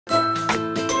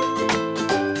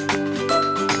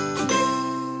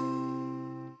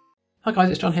Hi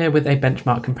guys, it's John here with a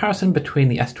benchmark comparison between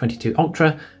the S22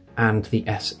 Ultra and the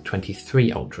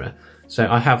S23 Ultra. So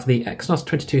I have the Exynos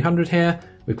 2200 here,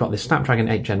 we've got the Snapdragon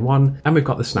 8 Gen 1, and we've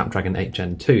got the Snapdragon 8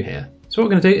 Gen 2 here. So what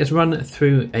we're going to do is run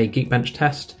through a GeekBench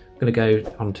test. We're going to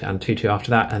go on to AnTuTu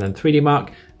after that, and then 3D Mark.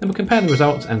 Then we'll compare the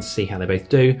results and see how they both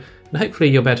do. And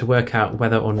hopefully you'll be able to work out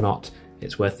whether or not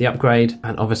it's worth the upgrade,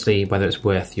 and obviously whether it's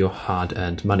worth your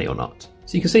hard-earned money or not.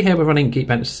 So you can see here we're running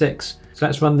GeekBench 6. So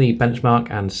let's run the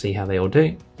benchmark and see how they all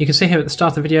do. You can see here at the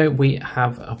start of the video, we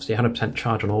have obviously 100%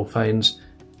 charge on all phones.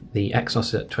 The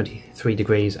Exynos at 23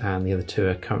 degrees and the other two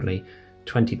are currently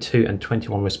 22 and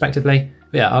 21 respectively.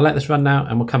 But yeah, I'll let this run now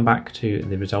and we'll come back to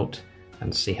the result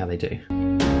and see how they do.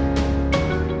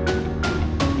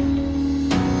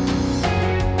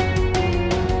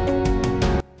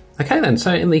 Okay then,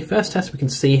 so in the first test we can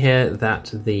see here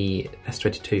that the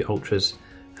S22 Ultras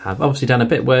have obviously done a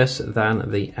bit worse than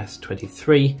the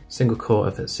S23, single core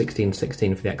of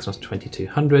 1616 for the Exynos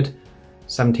 2200,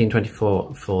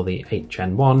 1724 for the 8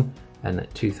 Gen 1, and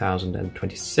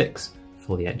 2026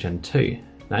 for the 8 Gen 2.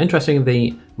 Now interestingly,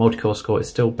 the multi-core score is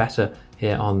still better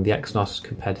here on the Exynos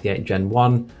compared to the 8 Gen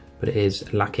 1, but it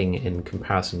is lacking in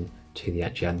comparison to the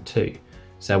 8 Gen 2.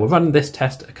 So we'll run this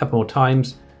test a couple more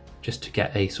times just to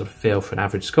get a sort of feel for an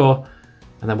average score,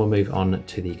 and then we'll move on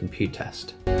to the compute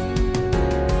test.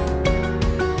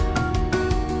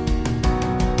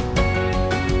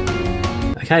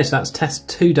 Okay, so that's test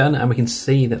 2 done, and we can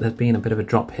see that there's been a bit of a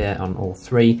drop here on all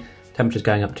three. Temperatures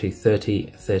going up to 30,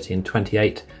 30 and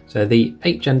 28. So the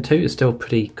 8 Gen 2 is still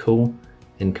pretty cool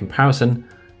in comparison.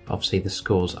 Obviously the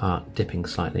scores are dipping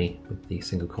slightly with the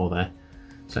single core there.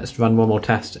 So let's run one more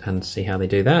test and see how they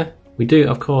do there. We do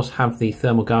of course have the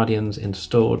thermal guardians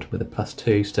installed with a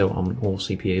 +2 still on all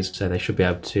CPUs, so they should be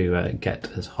able to get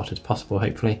as hot as possible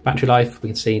hopefully. Battery life, we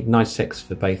can see 96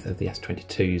 for both of the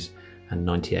S22s and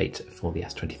 98 for the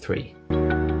S23.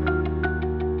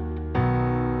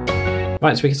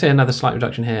 Right, so we can see another slight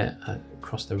reduction here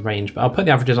across the range, but I'll put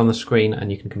the averages on the screen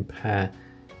and you can compare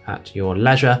at your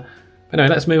leisure. But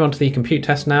anyway, let's move on to the compute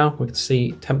test now. We can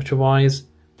see temperature-wise,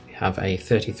 we have a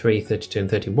 33, 32 and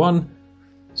 31.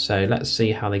 So let's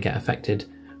see how they get affected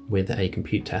with a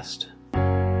compute test.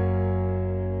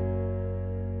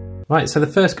 Right, so the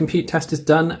first compute test is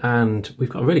done and we've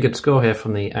got a really good score here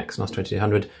from the Exynos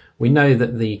 2200. We know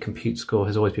that the compute score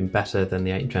has always been better than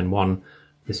the 8 Gen 1.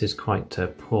 This is quite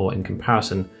poor in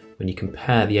comparison when you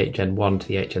compare the 8 Gen 1 to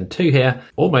the 8 Gen 2 here.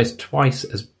 Almost twice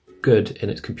as good in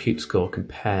its compute score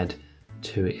compared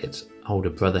to its older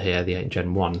brother here, the 8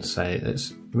 Gen 1. So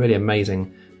it's really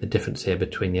amazing the difference here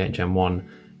between the 8 Gen 1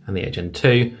 and the 8 Gen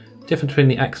 2. The difference between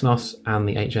the Exynos and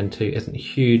the 8 Gen 2 isn't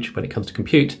huge when it comes to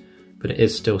compute, but it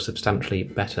is still substantially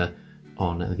better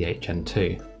on the 8 Gen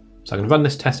 2. So I'm going to run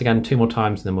this test again 2 more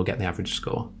times and then we'll get the average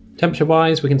score. Temperature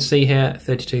wise, we can see here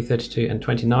 32, 32 and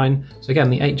 29. So again,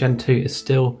 the 8 Gen 2 is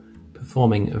still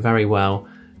performing very well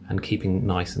and keeping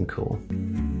nice and cool.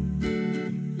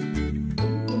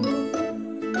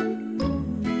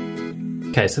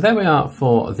 Okay, so there we are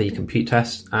for the compute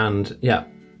test, and yeah,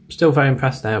 still very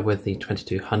impressed there with the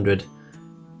 2200.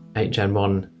 8 Gen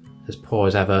 1 as poor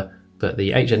as ever, but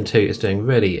the 8 Gen 2 is doing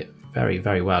really very,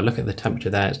 very well. Look at the temperature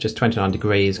there, it's just 29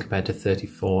 degrees compared to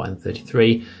 34 and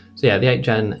 33. So yeah, the 8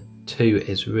 Gen 2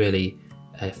 is really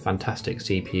a fantastic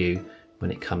CPU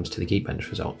when it comes to the GeekBench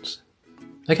results.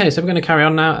 Okay, so we're going to carry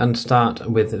on now and start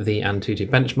with the AnTuTu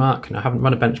Benchmark. Now, I haven't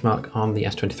run a benchmark on the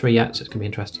S23 yet, so it's going to be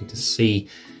interesting to see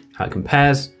how it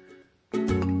compares.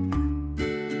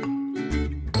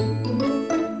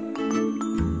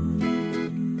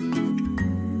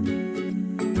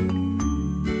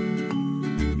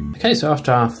 Okay, so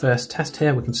after our first test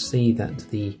here, we can see that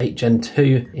the 8 Gen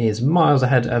 2 is miles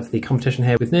ahead of the competition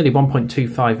here with nearly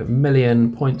 1.25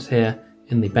 million points here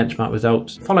in the benchmark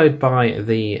results, followed by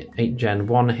the 8 Gen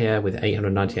 1 here with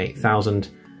 898,000,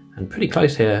 and pretty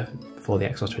close here for the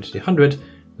Exynos 2200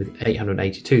 with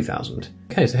 882,000.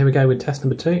 Okay, so here we go with test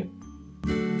number 2.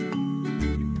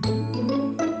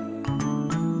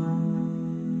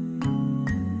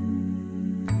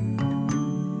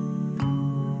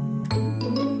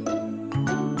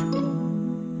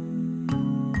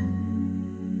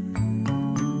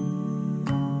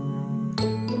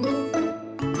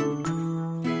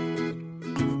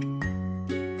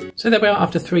 So there we are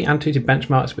after 3 AnTuTu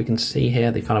benchmarks. We can see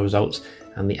here the final results,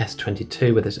 and the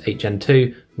S22 with its 8 Gen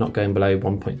 2 not going below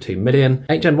 1.2 million.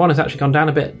 8 Gen 1 has actually gone down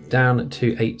a bit, down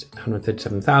to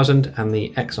 837,000, and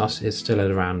the Exynos is still at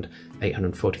around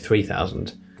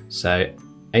 843,000. So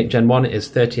 8 Gen 1 is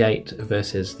 38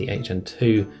 versus the 8 Gen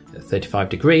 2 at 35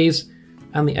 degrees.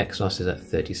 and the Exynos is at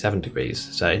 37 degrees.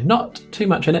 So not too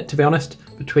much in it, to be honest,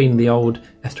 between the old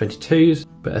S22s,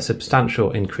 but a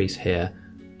substantial increase here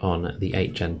on the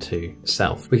 8 Gen 2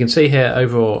 itself. We can see here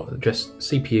overall just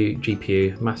CPU,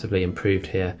 GPU massively improved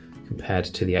here compared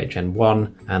to the 8 Gen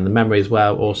 1, and the memory as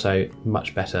well also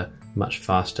much better, much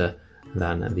faster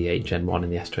than the 8 Gen 1 in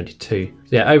the S22.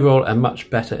 So yeah, overall a much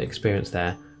better experience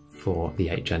there for the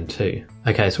 8 Gen 2.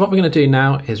 Okay, so what we're going to do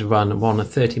now is run one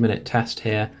 30-minute test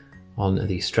here on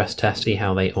the stress test, see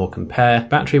how they all compare.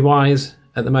 Battery wise,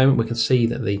 at the moment we can see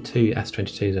that the two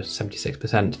S22s are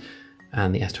 76%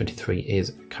 and the S23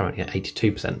 is currently at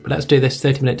 82%. But let's do this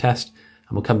 30-minute test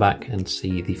and we'll come back and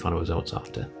see the final results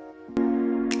after.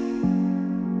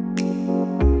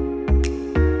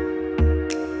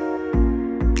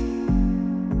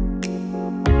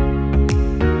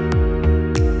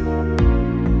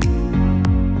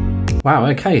 Wow,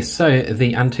 okay, so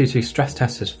the AnTuTu stress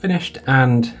test is finished,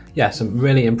 and yeah, some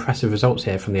really impressive results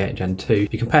here from the 8 Gen 2.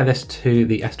 If you compare this to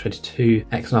the S22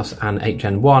 Exynos and 8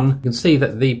 Gen 1, you can see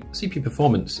that the CPU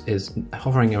performance is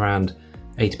hovering around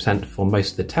 80% for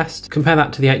most of the test. Compare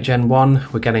that to the 8 Gen 1,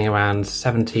 we're getting around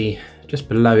 70, just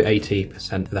below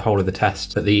 80% for the whole of the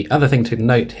test. But the other thing to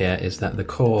note here is that the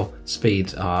core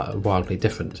speeds are wildly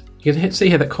different. You can see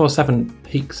here that Core 7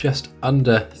 peaks just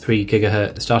under 3 GHz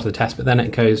at the start of the test, but then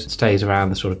it stays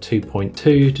around the sort of 2.2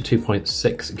 to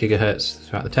 2.6 GHz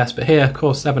throughout the test. But here,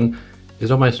 Core 7 is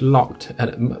almost locked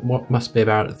at what must be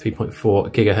about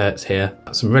 3.4 GHz here.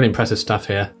 Some really impressive stuff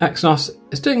here. Exynos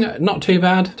is doing not too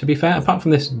bad, to be fair, apart from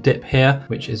this dip here,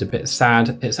 which is a bit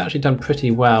sad. It's actually done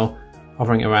pretty well,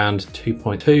 hovering around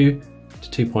 2.2 to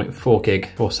 2.4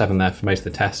 gig, Core 7 there for most of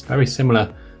the test. Very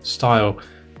similar style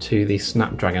to the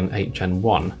Snapdragon 8 Gen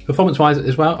 1. Performance-wise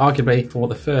as well, arguably for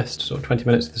the first sort of 20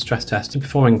 minutes of the stress test, it's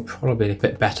performing probably a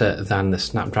bit better than the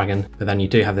Snapdragon, but then you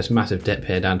do have this massive dip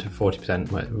here down to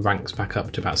 40%, where it ranks back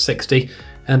up to about 60,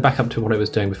 and back up to what it was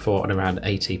doing before at around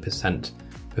 80%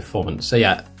 performance. So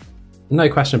yeah,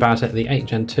 no question about it, the 8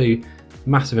 Gen 2,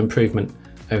 massive improvement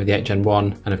over the 8 Gen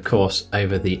 1, and of course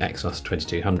over the Exynos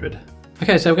 2200.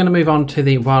 Okay, so we're going to move on to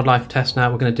the wildlife test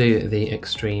now. We're going to do the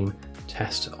extreme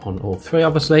test on all three,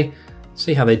 obviously,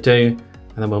 see how they do,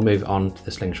 and then we'll move on to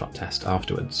the Sling Shot test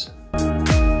afterwards.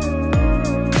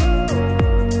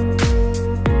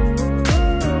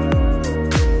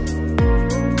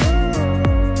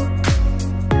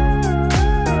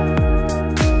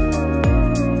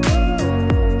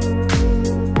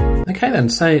 Okay then,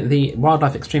 so the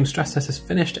wildlife extreme stress test is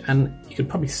finished, and you can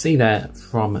probably see there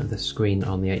from the screen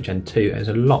on the 8 Gen 2, it's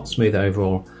a lot smoother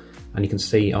overall, and you can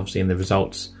see obviously in the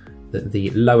results that the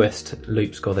lowest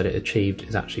loop score that it achieved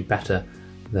is actually better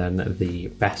than the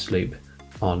best loop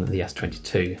on the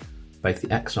S22, both the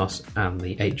Exynos and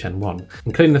the 8 Gen 1.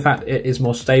 Including the fact it is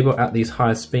more stable at these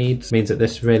higher speeds means that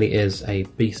this really is a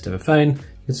beast of a phone.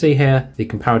 You can see here the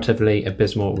comparatively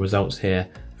abysmal results here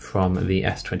from the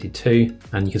S22,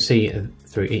 and you can see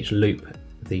through each loop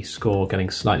the score getting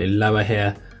slightly lower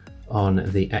here on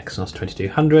the Exynos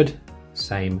 2200,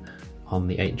 same on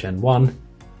the 8 Gen 1,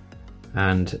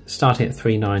 and starting at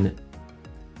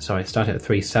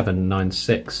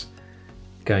 3796,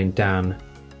 going down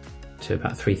to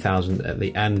about 3000 at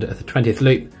the end of the 20th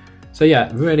loop. So yeah,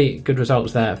 really good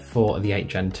results there for the 8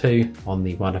 Gen 2 on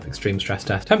the wildlife extreme stress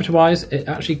test. Temperature wise,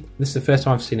 this is the first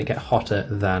time I've seen it get hotter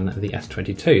than the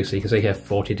S22, so you can see here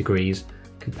 40 degrees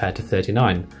compared to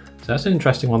 39. So that's an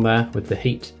interesting one there with the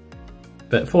heat,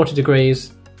 but 40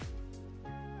 degrees,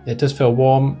 it does feel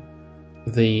warm.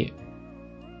 The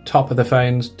top of the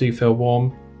phones do feel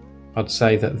warm. I'd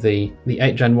say that the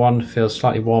 8 Gen 1 feels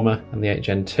slightly warmer than the 8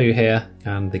 Gen 2 here,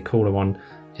 and the cooler one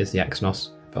is the Exynos,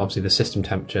 but obviously the system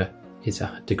temperature is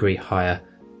a degree higher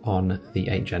on the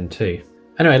 8 Gen 2.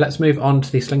 Anyway, let's move on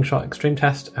to the Sling Shot extreme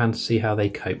test and see how they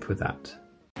cope with that.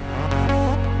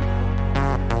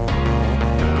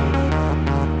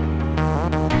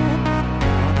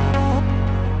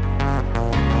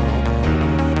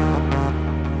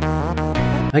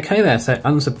 Okay there, so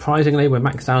unsurprisingly we're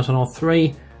maxed out on all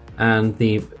three, and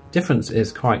the difference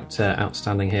is quite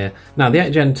outstanding here. Now the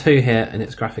 8 Gen 2 here in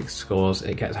its graphics scores,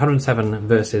 it gets 107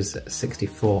 versus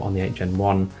 64 on the 8 Gen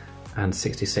 1 and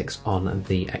 66 on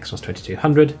the Exynos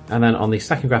 2200, and then on the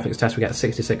second graphics test we get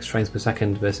 66 frames per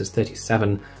second versus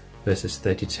 37 versus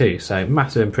 32, so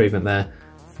massive improvement there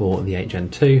for the 8 Gen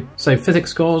 2. So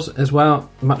physics scores as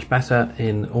well, much better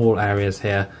in all areas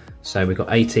here. So we've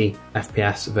got 80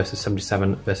 FPS versus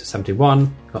 77 versus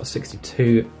 71, we've got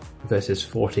 62 versus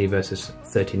 40 versus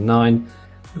 39,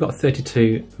 we've got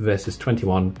 32 versus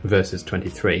 21 versus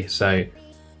 23. So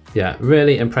yeah,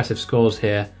 really impressive scores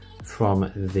here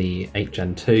from the 8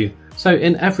 Gen 2. So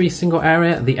in every single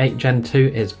area, the 8 Gen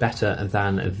 2 is better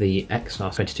than the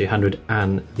Exynos 2200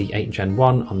 and the 8 Gen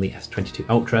 1 on the S22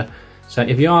 Ultra. So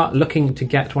if you are looking to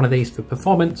get one of these for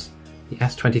performance, the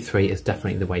S23 is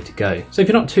definitely the way to go. So if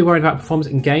you're not too worried about performance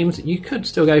in games, you could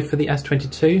still go for the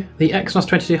S22. The Exynos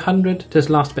 2200 does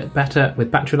last a bit better with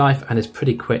battery life and is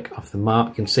pretty quick off the mark.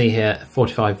 You can see here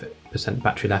 45%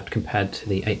 battery left compared to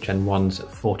the 8 Gen 1's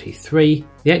 43.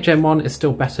 The 8 Gen 1 is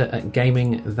still better at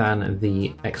gaming than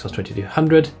the Exynos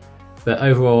 2200, but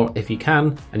overall, if you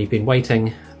can and you've been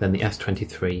waiting, then the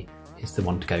S23 is the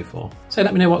one to go for. So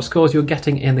let me know what scores you're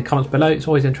getting in the comments below. It's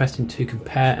always interesting to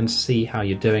compare and see how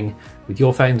you're doing with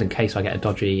your phones in case I get a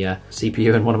dodgy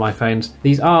CPU in one of my phones.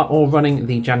 These are all running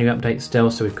the January update still,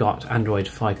 so we've got Android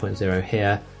 5.0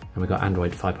 here and we've got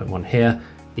Android 5.1 here.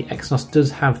 The Exynos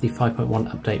does have the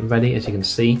 5.1 update ready, as you can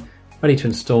see, ready to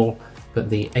install, but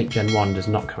the 8 Gen 1 does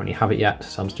not currently have it yet,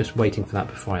 so I'm just waiting for that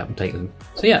before I update them.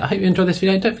 So yeah, I hope you enjoyed this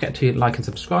video. Don't forget to like and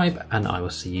subscribe, and I will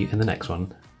see you in the next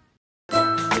one.